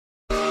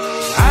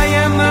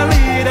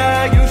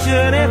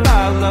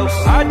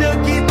hard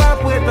to keep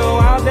up with the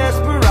wild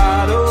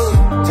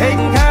desperados.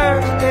 Taking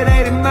curves at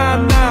 80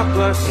 miles an hour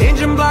plus.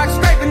 Engine block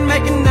scraping,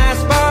 making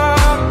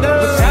asphalt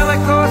dust. Metallic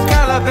horse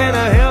gallop in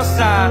a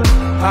hillside.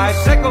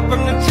 Icicle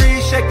from the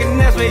trees shaking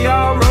as we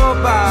all roll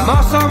by.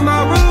 Moss on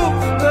my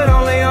roof, but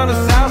only on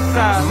the south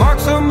side.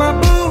 Marks on my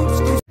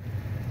boots.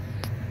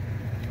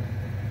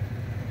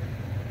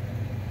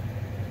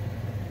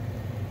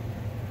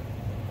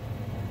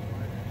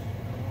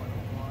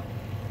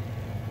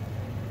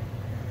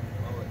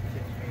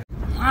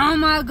 Oh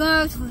my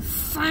gosh, we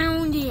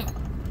found it!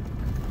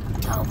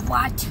 The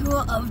water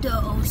of the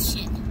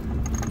ocean.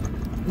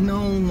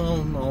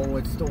 No,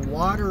 it's the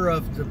water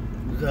of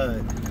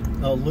the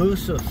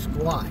elusive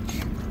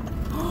Squatch.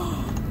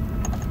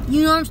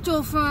 You know I'm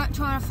still trying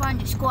to find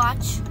the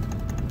Squatch.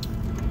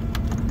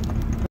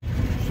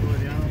 Slow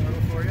it down a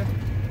little for you.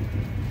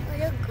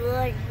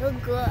 We're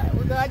good.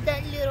 We got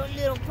that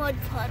little mud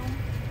puddle.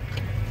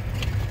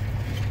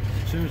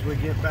 As soon as we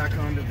get back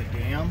onto the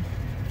dam.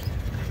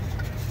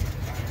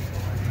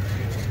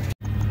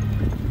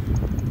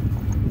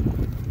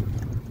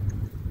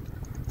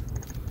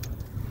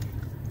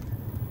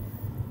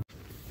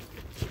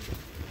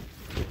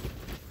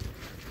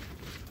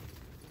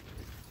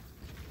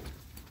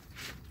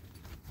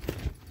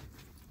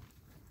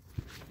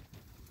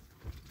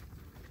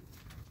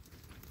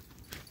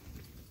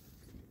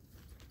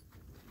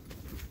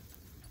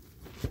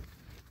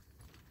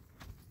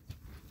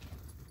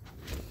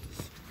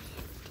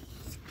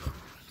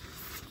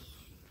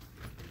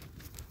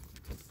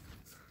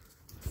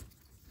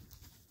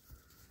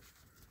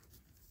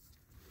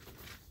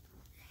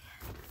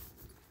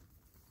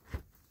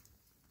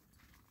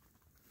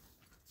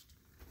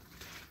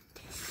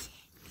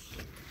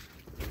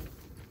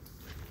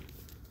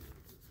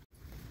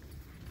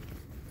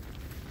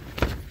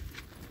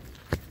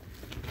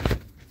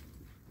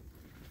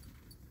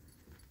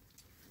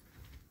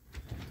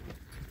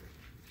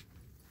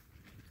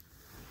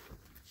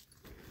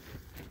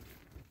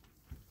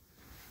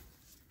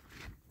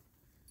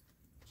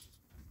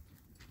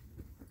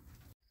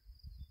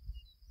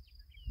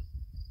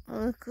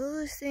 All the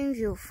coolest things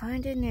you'll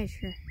find in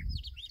nature.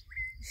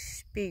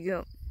 Speak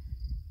up.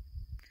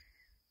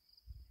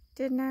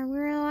 Did not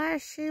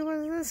realize she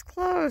was this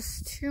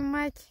close to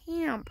my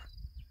camp.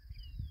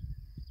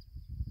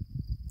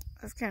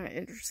 That's kind of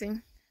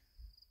interesting.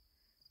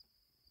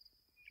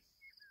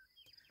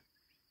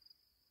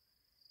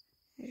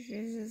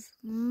 She just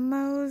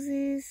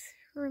moseys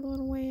her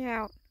little way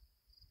out.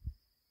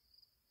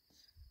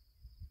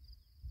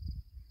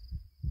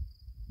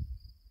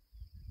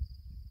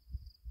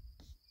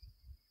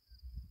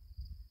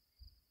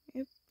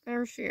 Yep,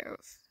 there she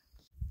goes.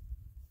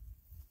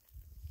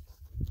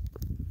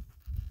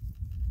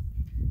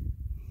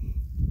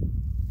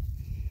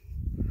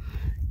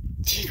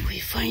 Did we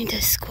find a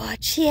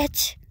Squatch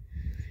yet?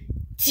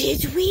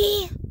 Did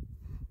we?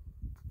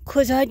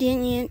 'Cause I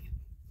didn't yet.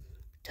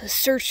 The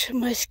search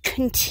must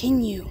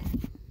continue.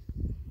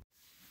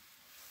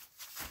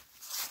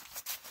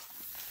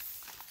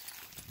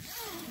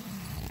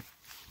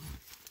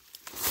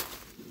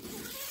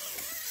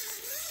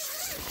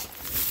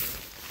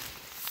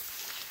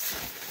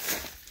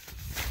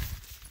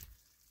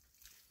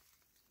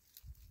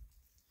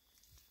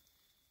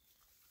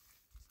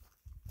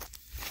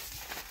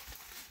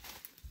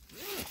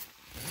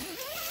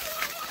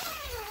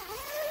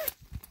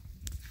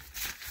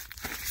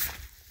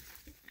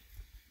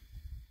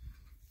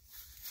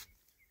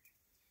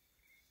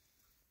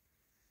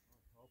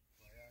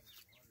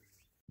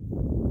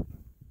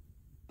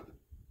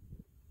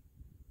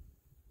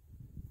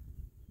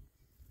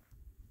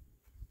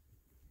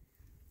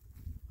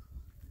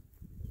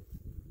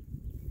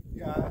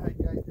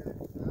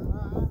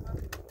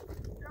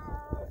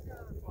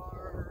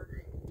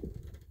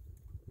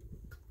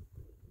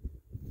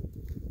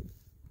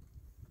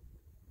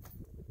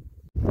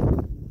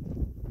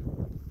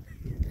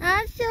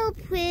 That's so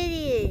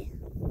pretty.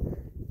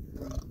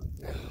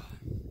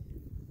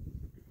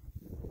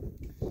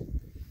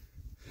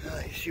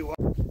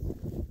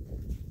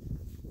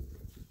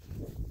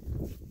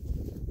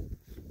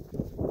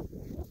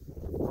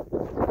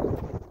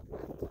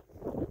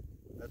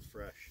 That's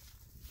fresh.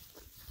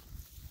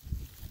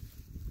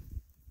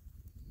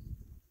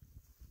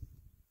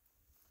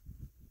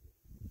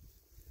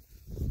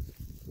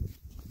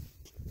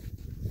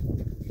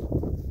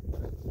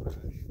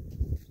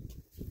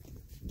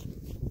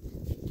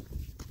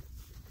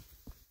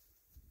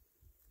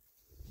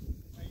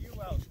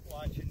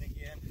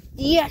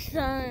 Yes,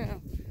 I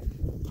am.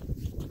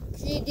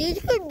 See, these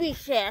could be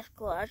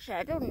Sasquatch.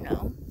 I don't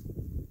know.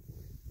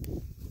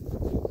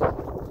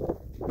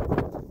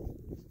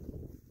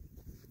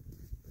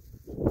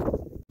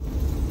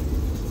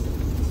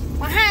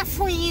 Well, hi,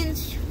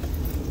 friends.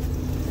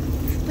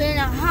 It's been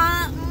a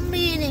hot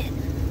minute.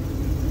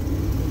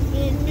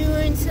 Been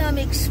doing some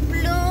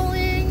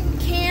exploring,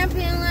 camping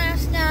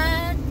last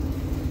night.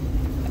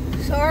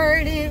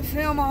 Sorry I didn't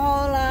film a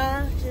whole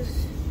lot.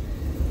 Just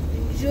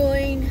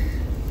enjoying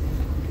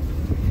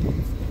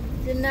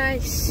the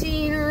nice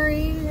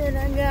scenery that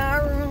I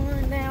got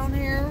rolling down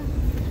here.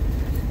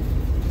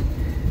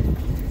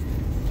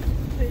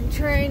 Been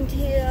trying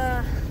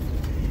to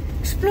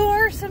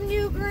explore some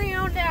new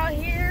ground out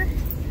here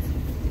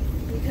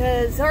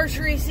because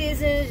archery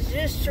season is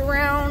just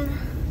around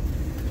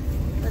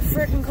the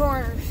freaking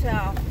corner,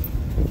 so.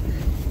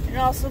 And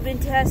also been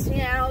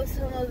testing out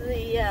some of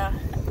the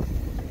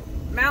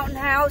mountain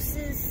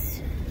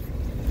houses,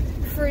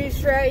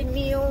 freeze-dried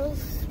meals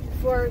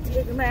before I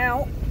take them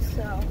out.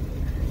 So,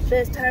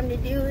 best time to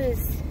do is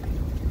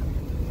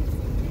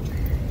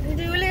to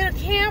do a little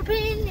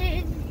camping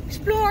and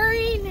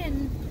exploring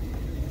and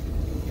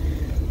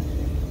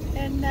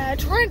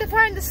trying to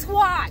find the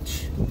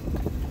Squatch.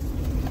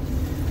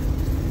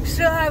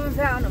 Still haven't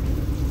found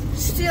them.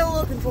 Still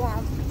looking for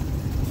them.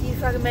 See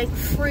if I can make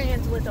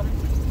friends with them.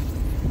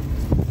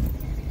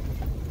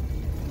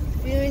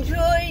 If you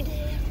enjoyed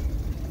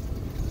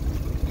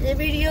the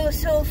video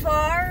so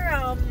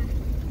far,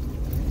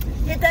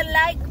 hit that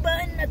like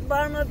button at the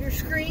bottom of your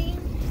screen.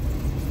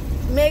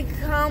 Make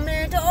a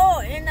comment.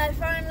 Oh, and I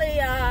finally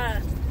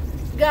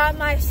got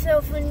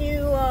myself a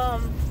new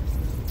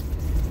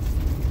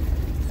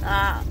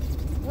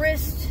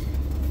wrist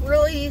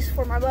release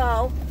for my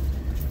bow.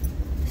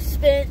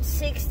 Spent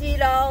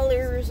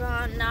 $60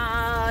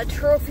 on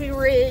Trophy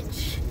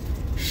Ridge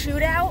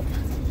Shootout.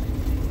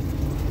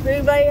 If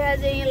anybody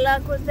has any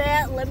luck with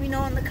that, let me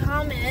know in the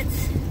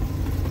comments.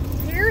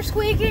 You're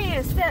squeaking.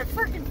 It's that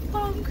freaking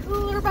foam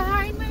cooler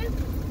behind me.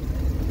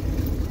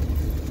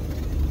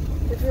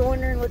 If you're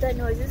wondering what that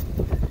noise is.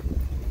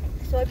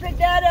 So I picked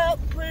that up,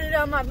 put it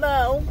on my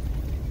bow.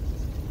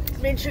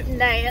 Been shooting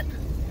that.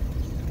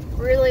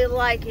 Really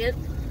like it.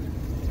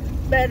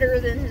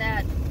 Better than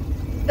that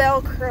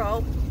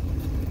Velcro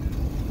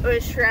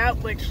bush trout,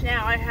 which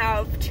now I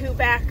have 2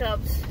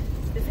 backups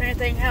if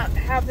anything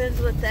happens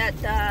with that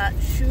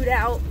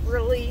shootout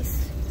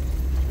release.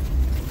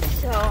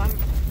 So I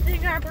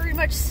think I'm pretty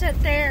much set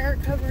there,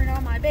 covering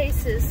all my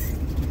bases.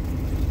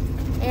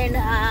 And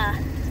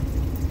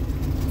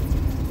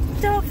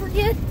don't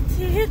forget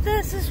to hit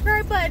the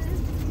subscribe button.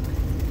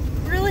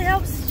 It really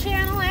helps the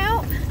channel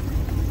out.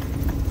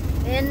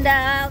 And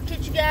I'll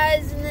catch you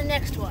guys in the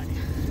next one.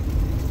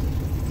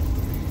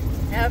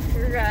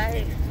 After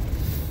I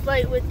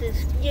fight with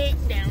this gate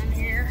down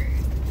here.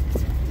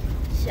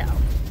 So,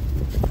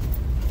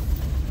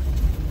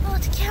 oh,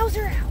 the cows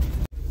are out.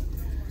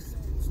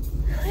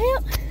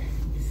 Well,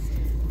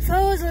 if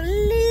I was a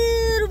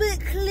little bit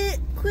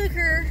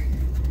quicker,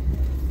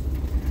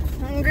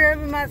 I'm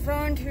grabbing my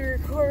phone to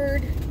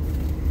record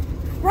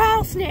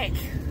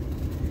rattlesnake.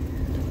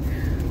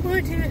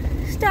 Went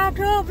to stop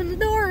to open the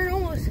door and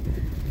almost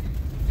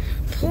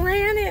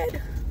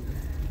planted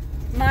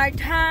my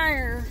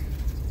tire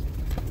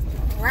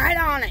right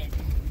on it.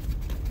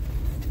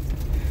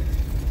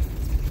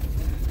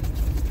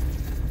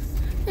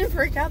 Didn't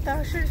freak out though.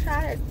 I should have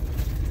shot it.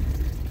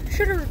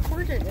 Should have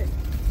recorded it.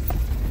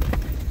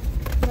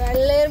 But I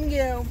let him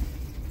go.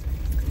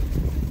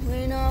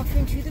 Went off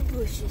into the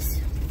bushes.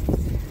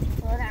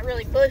 Well, not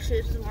really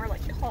bushes, it's more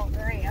like tall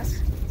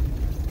grass.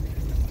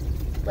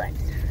 But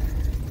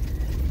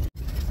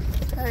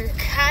there's a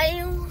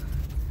cow.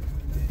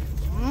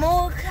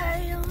 More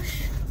cows.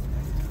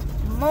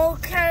 More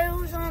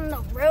cows on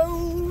the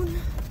road.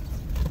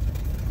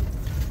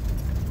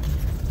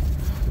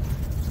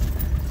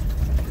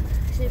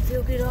 See if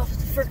he'll get off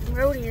the freaking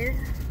road here.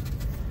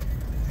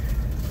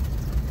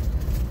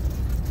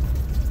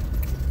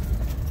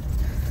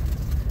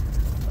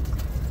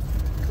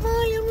 Come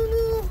on, you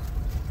moo-moo.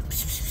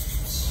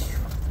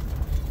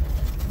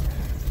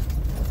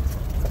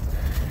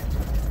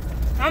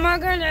 Oh my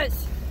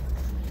goodness.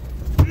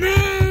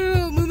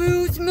 Move,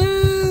 moo-moos,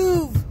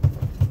 move.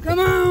 Come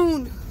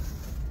on.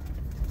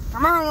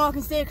 Come on,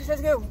 walking sticks,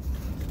 let's go.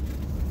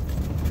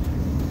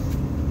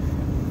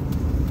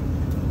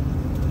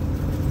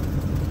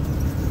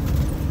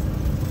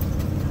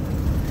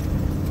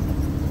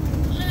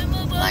 I'm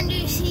up on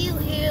this hill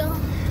here.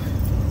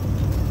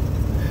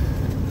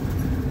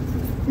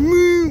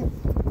 Moo,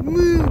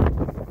 moo.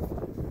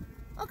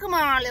 Oh, come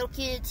on, little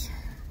kids.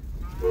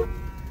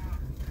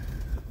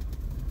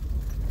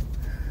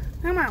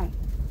 Come on.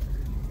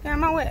 Get out of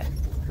my way.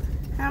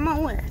 Out of my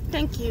way.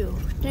 Thank you.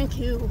 Thank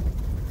you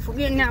for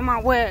getting out of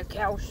my way,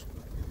 cows.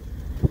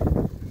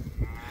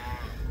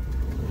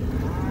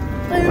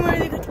 Anyway,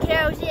 they got the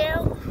cows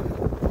out.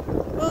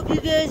 Hope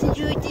you guys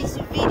enjoyed this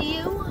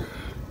video.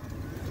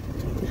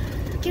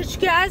 Catch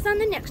you guys on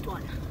the next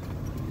one.